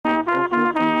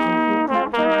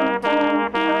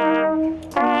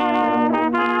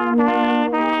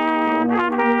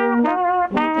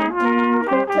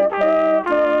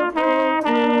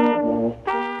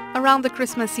Around the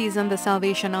Christmas season, the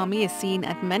Salvation Army is seen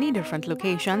at many different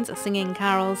locations, singing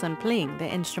carols and playing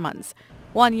their instruments.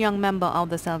 One young member of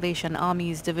the Salvation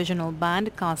Army's divisional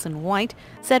band, Carson White,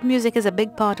 said music is a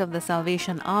big part of the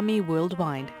Salvation Army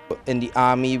worldwide. In the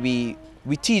Army, we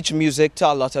teach music to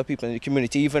a lot of people in the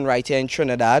community. Even right here in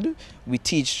Trinidad, we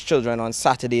teach children on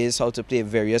Saturdays how to play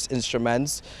various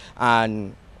instruments.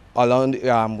 And along,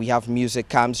 we have music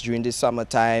camps during the summer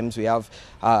times. We have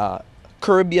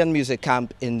Caribbean music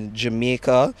camp in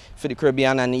Jamaica for the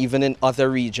Caribbean and even in other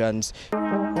regions.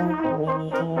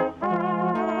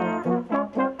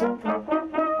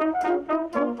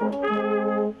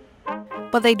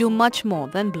 But they do much more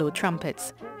than blow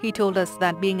trumpets. He told us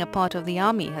that being a part of the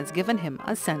army has given him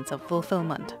a sense of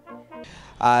fulfillment.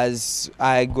 As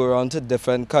I go around to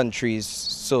different countries,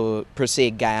 so per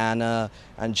se Guyana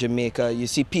and Jamaica, you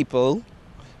see people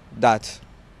that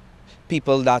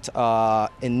are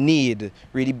in need,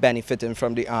 really benefiting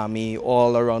from the army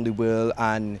all around the world.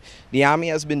 And the army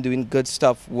has been doing good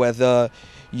stuff, whether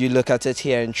you look at it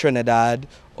here in Trinidad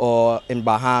or in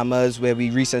Bahamas, where we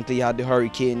recently had the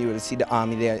hurricane. You will see the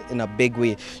army there in a big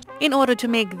way. In order to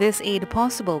make this aid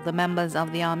possible, the members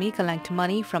of the army collect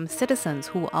money from citizens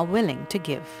who are willing to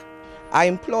give. I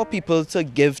implore people to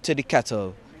give to the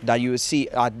kettle that you will see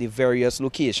at the various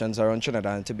locations around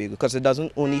Trinidad and Tobago, because it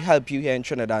doesn't only help you here in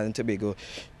Trinidad and Tobago.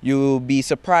 You'll be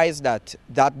surprised that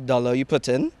that dollar you put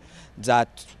in,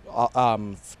 that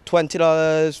 $20,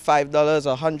 $5,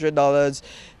 $100,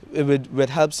 it would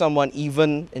help someone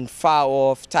even in far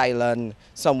off Thailand,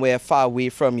 somewhere far away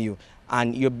from you,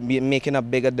 and you'll be making a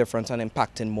bigger difference and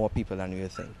impacting more people than you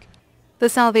think. The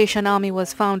Salvation Army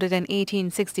was founded in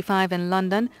 1865 in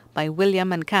London by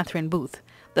William and Catherine Booth.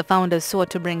 The founders sought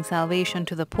to bring salvation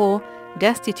to the poor,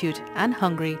 destitute and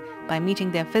hungry by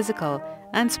meeting their physical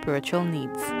and spiritual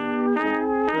needs.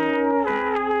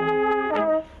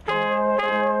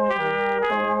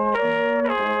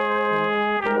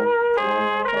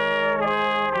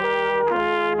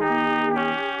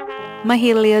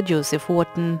 Mahalia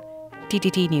Joseph-Wharton,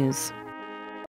 TTT News.